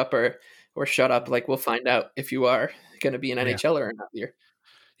 put up or shut up. Like, we'll find out if you are going to be an NHLer or not here.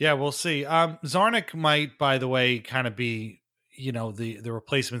 Yeah, we'll see. Czarnik might, by the way, kind of be, the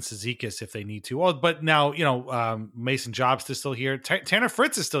replacement Cizikas if they need to. Oh, but now, Mason Jobst is still here. Tanner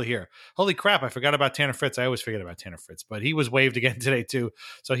Fritz is still here. Holy crap, I forgot about Tanner Fritz. I always forget about Tanner Fritz, but he was waived again today too.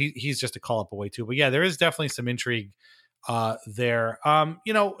 So he's just a call up away too. But yeah, there is definitely some intrigue there.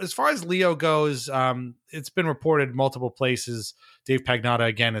 As far as Leo goes, it's been reported multiple places. Dave Pagnotta,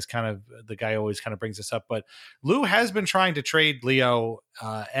 again, is kind of the guy who always kind of brings this up. But Lou has been trying to trade Leo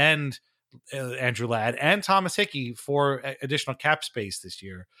and Andrew Ladd and Thomas Hickey for additional cap space this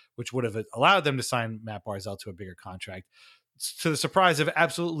year, which would have allowed them to sign Matt Barzal to a bigger contract. To the surprise of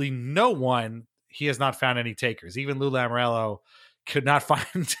absolutely no one, he has not found any takers. Even Lou Lamoriello could not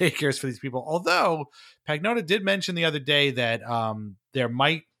find takers for these people. Although Pagnotta did mention the other day that there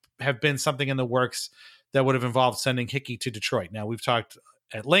might have been something in the works that would have involved sending Hickey to Detroit. Now, we've talked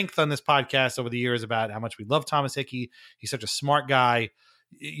at length on this podcast over the years about how much we love Thomas Hickey. He's such a smart guy.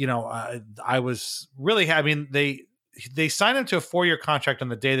 I was really happy. They signed him to a 4-year contract on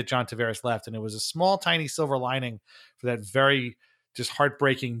the day that John Tavares left, and it was a small, tiny silver lining for that very just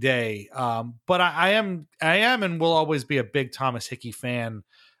heartbreaking day. But I am and will always be a big Thomas Hickey fan.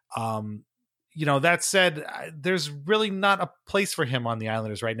 That said, there's really not a place for him on the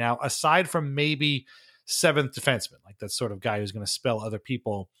Islanders right now, aside from maybe seventh defenseman, like that sort of guy who's going to spell other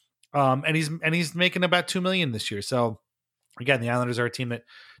people. And he's making about $2 million this year. So again, the Islanders are a team that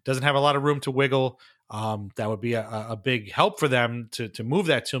doesn't have a lot of room to wiggle. That would be a big help for them to move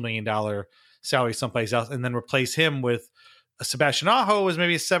that $2 million salary someplace else and then replace him with a Sebastian Aho as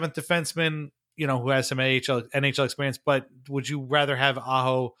maybe a seventh defenseman, who has some NHL experience. But would you rather have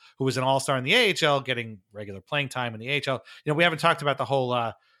Aho, who was an all-star in the AHL, getting regular playing time in the AHL? We haven't talked about the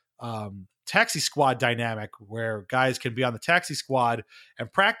whole taxi squad dynamic where guys can be on the taxi squad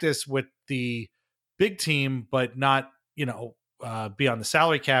and practice with the big team, but not, be on the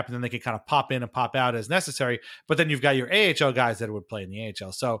salary cap, and then they can kind of pop in and pop out as necessary. But then you've got your AHL guys that would play in the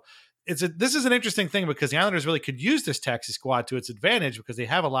AHL. So this is an interesting thing because the Islanders really could use this taxi squad to its advantage because they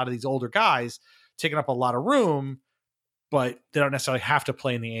have a lot of these older guys taking up a lot of room, but they don't necessarily have to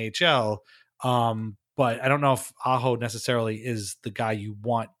play in the AHL. But I don't know if Aho necessarily is the guy you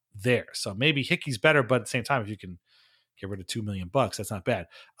want there. So maybe Hickey's better, but at the same time, if you can get rid of $2 million, that's not bad.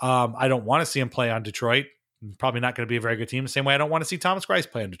 I don't want to see him play on Detroit. Probably not going to be a very good team. The same way I don't want to see Thomas Greiss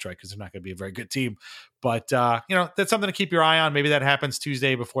play on Detroit because they're not going to be a very good team. But, that's something to keep your eye on. Maybe that happens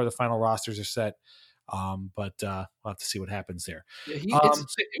Tuesday before the final rosters are set. But we'll have to see what happens there. Yeah,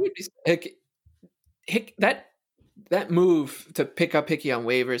 it would be that move to pick up Hickey on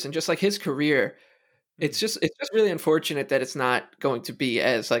waivers and just like his career, it's just really unfortunate that it's not going to be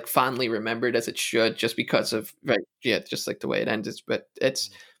as like fondly remembered as it should just because of just like the way it ended. But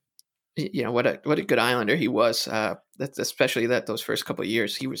it's what a good Islander he was. That's especially those first couple of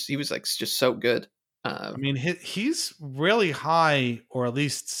years he was like just so good. He's really high, or at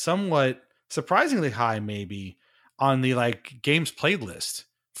least somewhat surprisingly high, maybe on the like games played list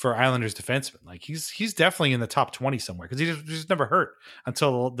for Islanders defensemen. Like he's definitely in the top 20 somewhere because he just never hurt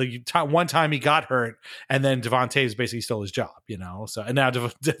until the one time he got hurt, and then Devon Toews basically stole his job. So and now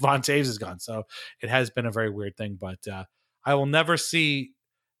Devon Toews is gone. So it has been a very weird thing. But I will never see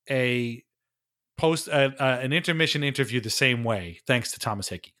an intermission interview the same way thanks to Thomas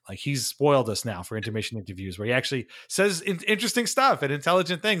Hickey. Like he's spoiled us now for intermission interviews where he actually says interesting stuff and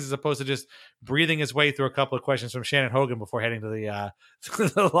intelligent things as opposed to just breathing his way through a couple of questions from Shannon Hogan before heading to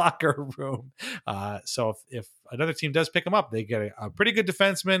the locker room. So if another team does pick him up, they get a pretty good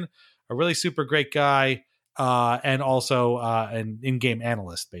defenseman, a really super great guy, and also an in-game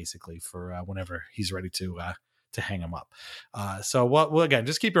analyst basically for whenever he's ready to hang him up. So well, again,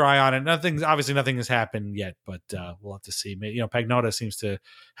 just keep your eye on it. Nothing has happened yet, but we'll have to see. Pagnotta seems to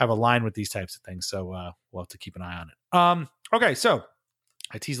have a line with these types of things. So we'll have to keep an eye on it. Okay. So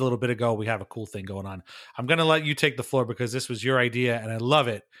I teased a little bit ago, we have a cool thing going on. I'm going to let you take the floor because this was your idea and I love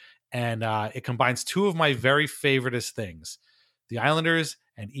it. And it combines two of my very favoriteest things, the Islanders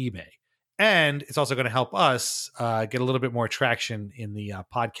and eBay. And it's also going to help us get a little bit more traction in the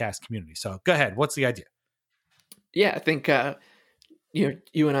podcast community. So go ahead. What's the idea? Yeah, I think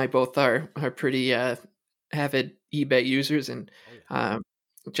you and I both are pretty avid eBay users, and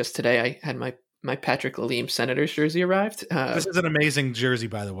just today I had my Patrick Lalime Senators jersey arrived. This is an amazing jersey,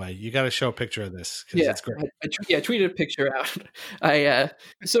 by the way. You got to show a picture of this because it's great. I tweeted a picture out.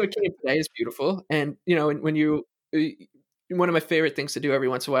 So it came today. It's beautiful, and when you one of my favorite things to do every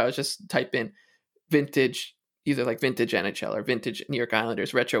once in a while is just type in vintage. Either like vintage NHL or vintage New York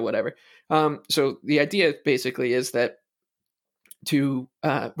Islanders, retro, whatever. So the idea basically is that we're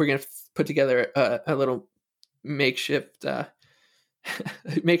going to put together a little makeshift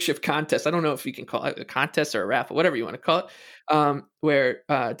contest. I don't know if you can call it a contest or a raffle, whatever you want to call it, where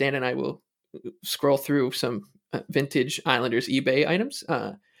Dan and I will scroll through some vintage Islanders eBay items.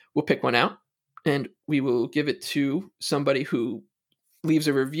 We'll pick one out and we will give it to somebody who leaves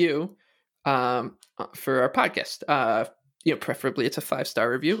a review for our podcast. Preferably it's a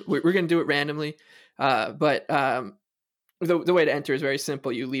 5-star review. We're going to do it randomly. But the way to enter is very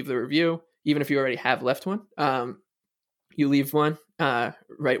simple. You leave the review, even if you already have left one. You leave one,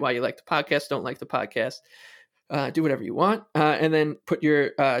 write why you like the podcast, don't like the podcast, do whatever you want. And then put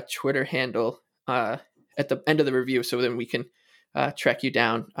your Twitter handle at the end of the review. So then we can track you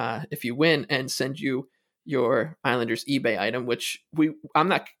down if you win and send you your Islanders eBay item, which we're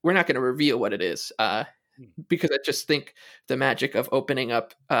not going to reveal what it is because I just think the magic of opening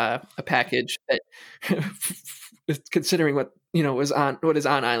up a package that considering what is on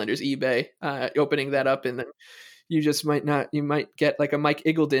Islanders eBay, opening that up and then you might get like a Mike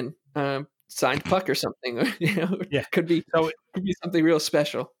Iggulden signed puck or something, it could be something real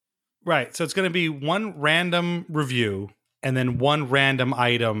special. Right. So it's going to be one random review and then one random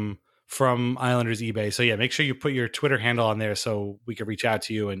item from Islanders eBay. So yeah, make sure you put your Twitter handle on there so we can reach out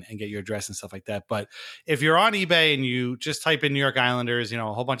to you and get your address and stuff like that. But if you're on eBay and you just type in New York Islanders,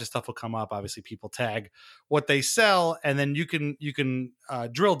 a whole bunch of stuff will come up. Obviously, people tag what they sell, and then you can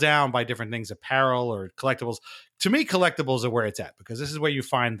drill down by different things, apparel or collectibles. To me, collectibles are where it's at, because this is where you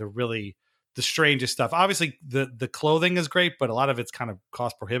find the strangest stuff. Obviously, the clothing is great, but a lot of it's kind of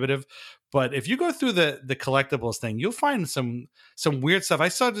cost prohibitive. But if you go through the collectibles thing, you'll find some weird stuff. I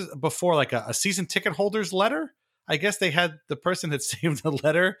saw before, like a season ticket holder's letter. I guess the person had saved the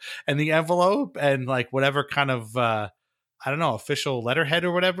letter and the envelope and like whatever kind of official letterhead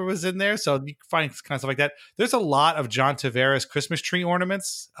or whatever was in there. So you can find kind of stuff like that. There's a lot of John Tavares Christmas tree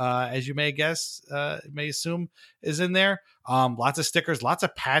ornaments, as you may assume, is in there. Lots of stickers, lots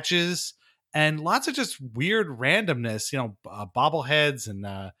of patches, and lots of just weird randomness, bobbleheads,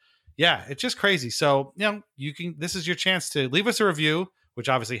 and it's just crazy. So, this is your chance to leave us a review, which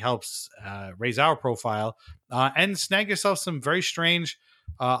obviously helps raise our profile, and snag yourself some very strange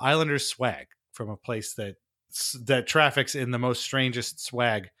Islanders swag from a place that traffics in the most strangest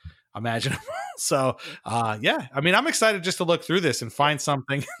swag imaginable. So, I'm excited just to look through this and find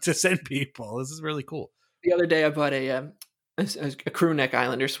something to send people. This is really cool. The other day I bought a crew neck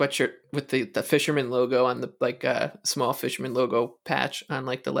Islander sweatshirt with the fisherman logo on the small fisherman logo patch on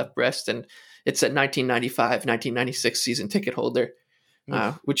like the left breast, and it's a 1995-1996 season ticket holder,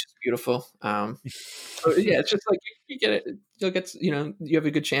 which is beautiful. It's just like you get it, you'll get you have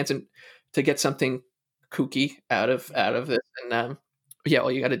a good chance to get something kooky out of this, and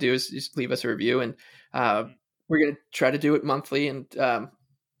all you got to do is just leave us a review, and we're gonna try to do it monthly, and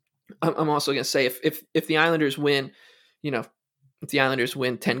I'm also gonna say if the Islanders win. If the Islanders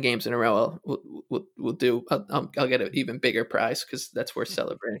win 10 games in a row, we'll do. I'll get an even bigger prize because that's worth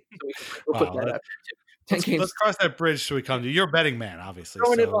celebrating. So we'll put that out there too. Let's cross that bridge till we come to. You're a betting man, obviously.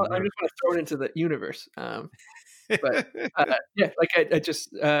 I just want to throw it into the universe.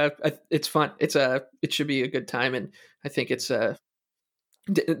 It's fun. It should be a good time, and I think it's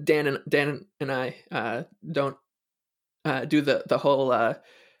Dan and I don't do the whole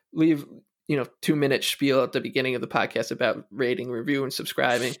leave 2-minute spiel at the beginning of the podcast about rating, review, and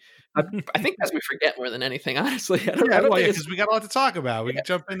subscribing. I think that's we forget more than anything, honestly. I don't think because we got a lot to talk about. We can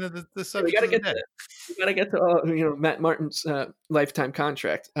jump into the subject. We got to get to Matt Martin's lifetime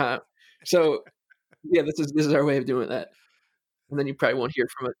contract. This is our way of doing that, and then you probably won't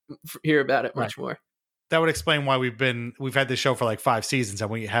hear about it much more. That would explain why we've had this show for like 5 seasons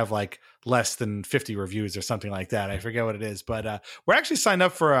and we have like less than 50 reviews or something like that. I forget what it is, but we're actually signed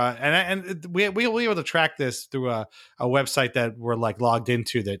up for and we'll be able to track this through a website that we're like logged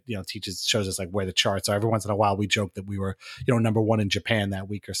into that shows us like where the charts are. Every once in a while we joke that we were number 1 in Japan that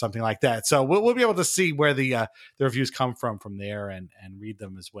week or something like that. So we'll be able to see where the reviews come from there and read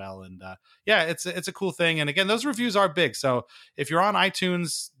them as well. And it's a cool thing. And again, those reviews are big. So if you're on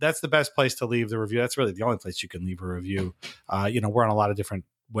iTunes, that's the best place to leave the review. That's really the only place you can leave a review. We're on a lot of different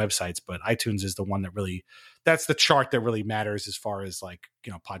websites, but iTunes is the one that's the chart that really matters as far as like,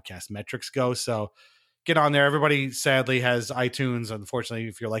 podcast metrics go. So get on there. Everybody sadly has iTunes. Unfortunately,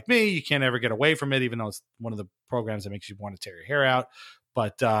 if you're like me, you can't ever get away from it, even though it's one of the programs that makes you want to tear your hair out.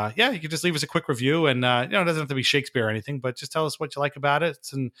 But you can just leave us a quick review, and it doesn't have to be Shakespeare or anything, but just tell us what you like about it.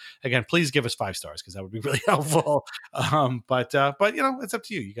 And again, please give us 5 stars because that would be really helpful. But it's up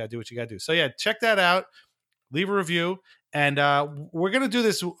to you. You got to do what you got to do. So check that out. Leave a review, and we're gonna do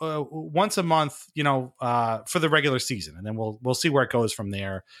this once a month, for the regular season, and then we'll see where it goes from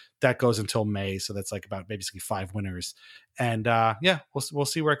there. That goes until May, so that's like about basically 5 winners, and we'll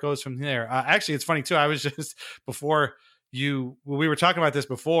see where it goes from there. Actually, it's funny too. I was just we were talking about this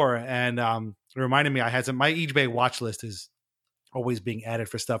before, and it reminded me I had my eBay watch list is always being added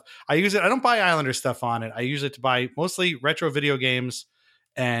for stuff. I use it. I don't buy Islander stuff on it. I use it to buy mostly retro video games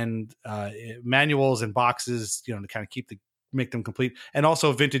and manuals and boxes, to kind of make them complete, and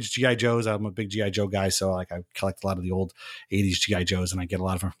also vintage GI Joes. I'm a big GI Joe guy, so like I collect a lot of the old 80s GI Joes, and I get a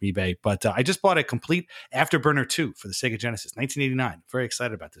lot of them from eBay. But I just bought a complete Afterburner 2 for the Sega Genesis, 1989. Very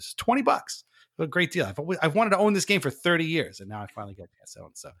excited about this. $20. A great deal. I've wanted to own this game for 30 years, and now I finally get to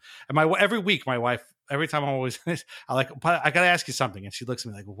own. So, and every week, my wife, every time I'm always, I got to ask you something, and she looks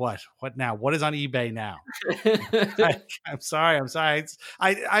at me like, "What now? What is on eBay now?" I'm sorry.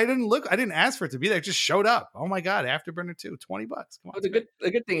 I didn't look. I didn't ask for it to be there. It just showed up. Oh my god! Afterburner 2, $20. Come on. Well, the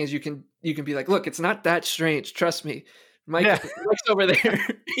good thing is you can be like, look, it's not that strange. Trust me. Mike's over there.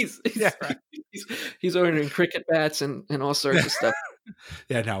 He's ordering cricket bats and all sorts of stuff.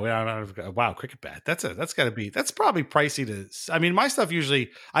 Wow, cricket bat. That's probably pricey to. I mean, my stuff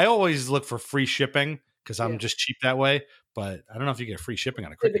usually I always look for free shipping because I'm just cheap that way. but I don't know if you get free shipping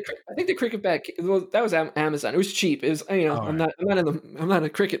on a cricket bat. I think the cricket bat. Well, that was Amazon. It was cheap. It was I'm not a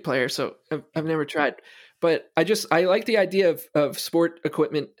cricket player, so I've never tried. But I like the idea of sport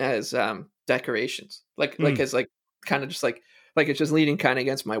equipment as decorations, like as like kind of just like it's just leaning kind of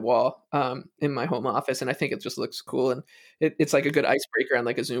against my wall in my home office, and I think it just looks cool, and it's like a good icebreaker on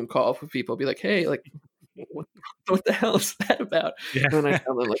like a Zoom call for people. Be like, hey, like what the hell is that about? Yeah. And I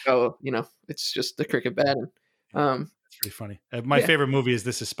tell them like, oh, it's just the cricket bat. And, it's pretty funny. My favorite movie is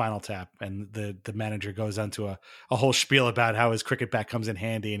This Is Spinal Tap, and the manager goes onto a whole spiel about how his cricket bat comes in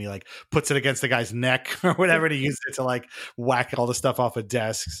handy, and he like puts it against the guy's neck or whatever, and he uses it to like whack all the stuff off a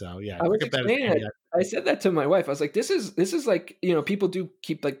desk. So yeah, I said that to my wife. I was like, this is like, people do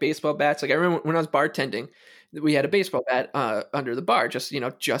keep like baseball bats. Like I remember when I was bartending, we had a baseball bat under the bar, just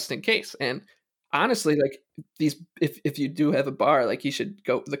in case. And honestly, like these, if you do have a bar, like you should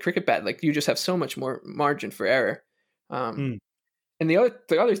go the cricket bat. Like you just have so much more margin for error. And the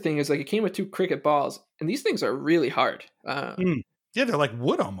other thing is like it came with 2 cricket balls, and these things are really hard. Yeah, they're like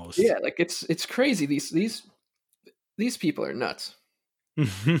wood almost. Yeah, like it's crazy. These people are nuts.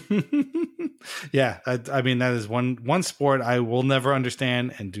 Yeah, I mean that is one sport I will never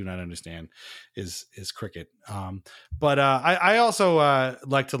understand and do not understand is cricket. But I also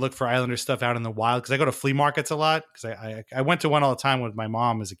like to look for Islander stuff out in the wild because I go to flea markets a lot because I went to one all the time with my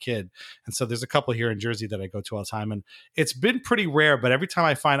mom as a kid, and so there's a couple here in Jersey that I go to all the time, and it's been pretty rare. But every time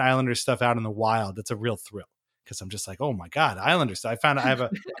I find Islander stuff out in the wild, it's a real thrill. Because I'm just like, oh my God, Islander stuff. I have a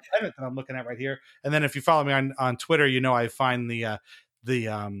pennant that I'm looking at right here. And then if you follow me on Twitter, I find the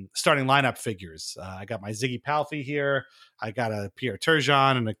starting lineup figures. I got my Ziggy Palffy here. I got a Pierre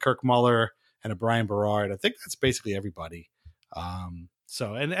Turgeon and a Kirk Muller and a Brian Berard. I think that's basically everybody.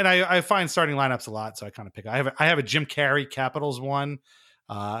 So I find starting lineups a lot. So I kind of pick. I have a Jim Carrey Capitals one.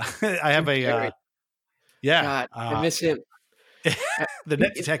 I have God, I miss him. The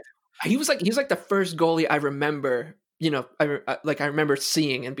net detective. He was like the first goalie I remember. I remember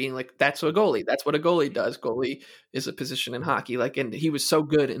seeing and being like, "That's a goalie. That's what a goalie does. Goalie is a position in hockey." Like, and he was so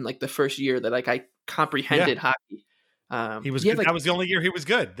good in like the first year that like I comprehended hockey. He was good. That was the only year he was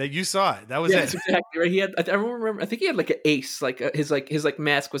good that you saw it. That was it. That's exactly right. He had. I remember. I think he had like an ace. Like his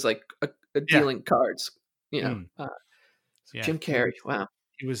mask was like a dealing cards. Jim Carrey. Wow.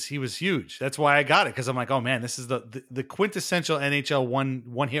 He was huge. That's why I got it, because I'm like, oh man, this is the quintessential NHL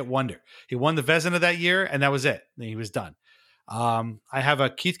one hit wonder. He won the Vezina that year, and that was it. And he was done. I have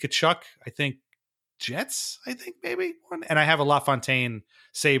a Keith Tkachuk, I think Jets, maybe one, and I have a LaFontaine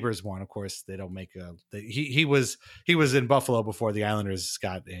Sabres one. Of course, they don't make he was in Buffalo before the Islanders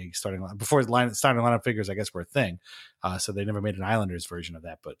got a starting line, before starting lineup figures, I guess, were a thing. So they never made an Islanders version of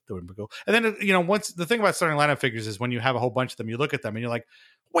that, but they would go. And then once the thing about starting lineup figures is when you have a whole bunch of them, you look at them and you're like,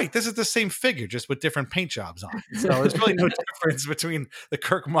 wait, this is the same figure just with different paint jobs on. So there's really no difference between the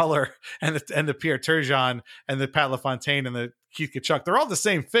Kirk Muller and the Pierre Turgeon and the Pat LaFontaine and the Keith Tkachuk. They're all the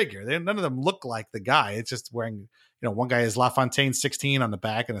same figure. None of them look like the guy. It's just wearing, one guy is LaFontaine 16 on the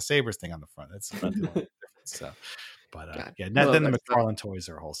back and the Sabres thing on the front. That's not the only difference. So, but then the McFarlane toys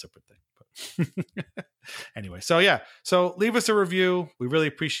are a whole separate thing. But anyway, so leave us a review. We really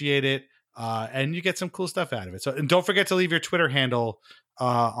appreciate it. And you get some cool stuff out of it. So, and don't forget to leave your Twitter handle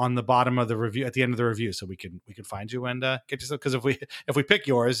on the bottom of the review, at the end of the review, so we can find you and get yourself. Because if we pick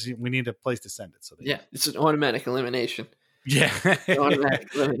yours, we need a place to send it. So it's an automatic elimination. Yeah,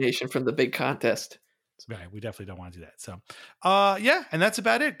 automatic elimination from the big contest. Right, we definitely don't want to do that. So, and that's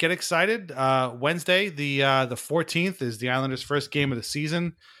about it. Get excited. Wednesday, the 14th, is the Islanders' first game of the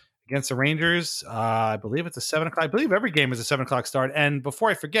season against the Rangers. I believe it's a 7 o'clock. I believe every game is a 7 o'clock start. And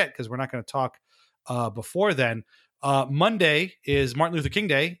before I forget, because we're not going to talk before then, Monday is Martin Luther King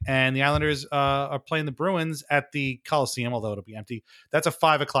Day, and the Islanders are playing the Bruins at the Coliseum, although it'll be empty. That's a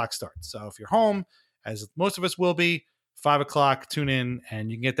 5 o'clock start. So if you're home, as most of us will be, 5 o'clock, tune in,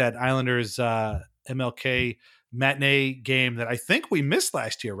 and you can get that Islanders MLK matinee game that I think we missed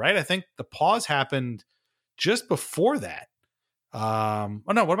last year, right? I think the pause happened just before that. Oh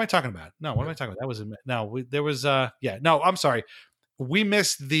no, what am I talking about? No, what am I talking about? I'm sorry. We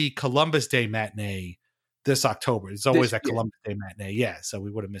missed the Columbus Day matinee this October. It's always Columbus Day matinee. Yeah. So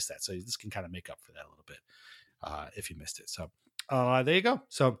we would have missed that. So this can kind of make up for that a little bit if you missed it. So there you go.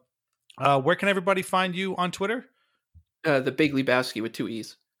 So where can everybody find you on Twitter? The Big Lebowski with 2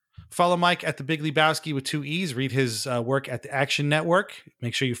 E's. Follow Mike at the Big Lebowski with 2 E's. Read his work at the Action Network.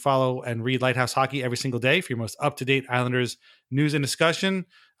 Make sure you follow and read Lighthouse Hockey every single day for your most up-to-date Islanders news and discussion.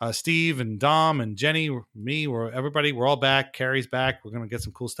 Steve and Dom and Jenny, me, everybody, we're all back. Carrie's back. We're going to get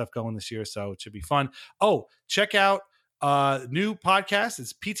some cool stuff going this year, so it should be fun. Oh, check out new podcast.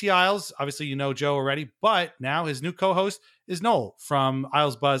 It's PT Isles. Obviously, you know Joe already, but now his new co-host is Noel from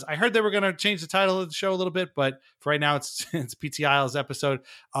Isles Buzz. I heard they were going to change the title of the show a little bit, but for right now, it's PT Isles episode.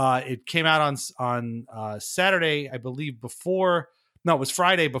 It came out on Saturday, I believe, it was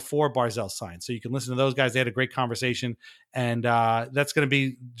Friday before Barzell signed. So you can listen to those guys. They had a great conversation, and that's going to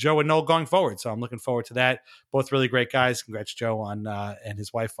be Joe and Noel going forward. So I'm looking forward to that. Both really great guys. Congrats, Joe, on and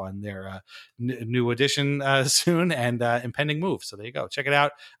his wife on their new addition soon and impending move. So there you go. Check it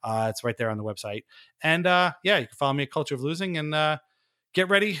out. It's right there on the website. And you can follow me at Culture of Losing and get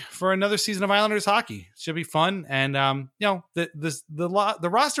ready for another season of Islanders hockey. It should be fun. And the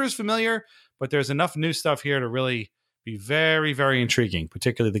roster is familiar, but there's enough new stuff here to really be very, very intriguing,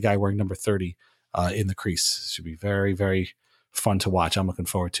 particularly the guy wearing number 30 in the crease. Should be very, very fun to watch. I'm looking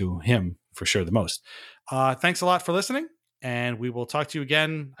forward to him for sure the most. Thanks a lot for listening, and we will talk to you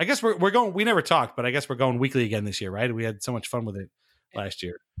again. I guess we're going, we never talked, but I guess we're going weekly again this year, right? We had so much fun with it last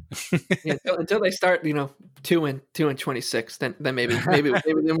year. Until they start, 2 and 26, then maybe then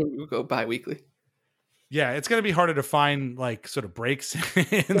we'll go bi-weekly. Yeah, it's going to be harder to find like sort of breaks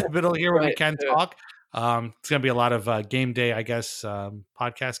in the middle here where we can talk. It's going to be a lot of game day, I guess,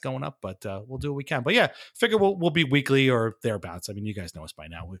 podcasts going up, but we'll do what we can. But yeah, figure we'll be weekly or thereabouts. I mean, you guys know us by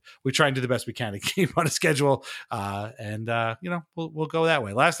now. We try and do the best we can to keep on a schedule, and we'll go that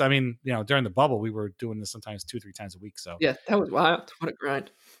way. During the bubble, we were doing this sometimes 2-3 times a week. So yeah, that was wild. What a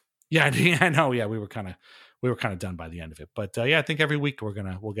grind. Yeah, I know. Yeah, we were kind of done by the end of it. But I think every week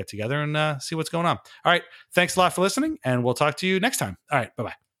we'll get together and see what's going on. All right, thanks a lot for listening, and we'll talk to you next time. All right,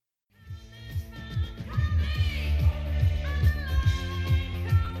 bye-bye.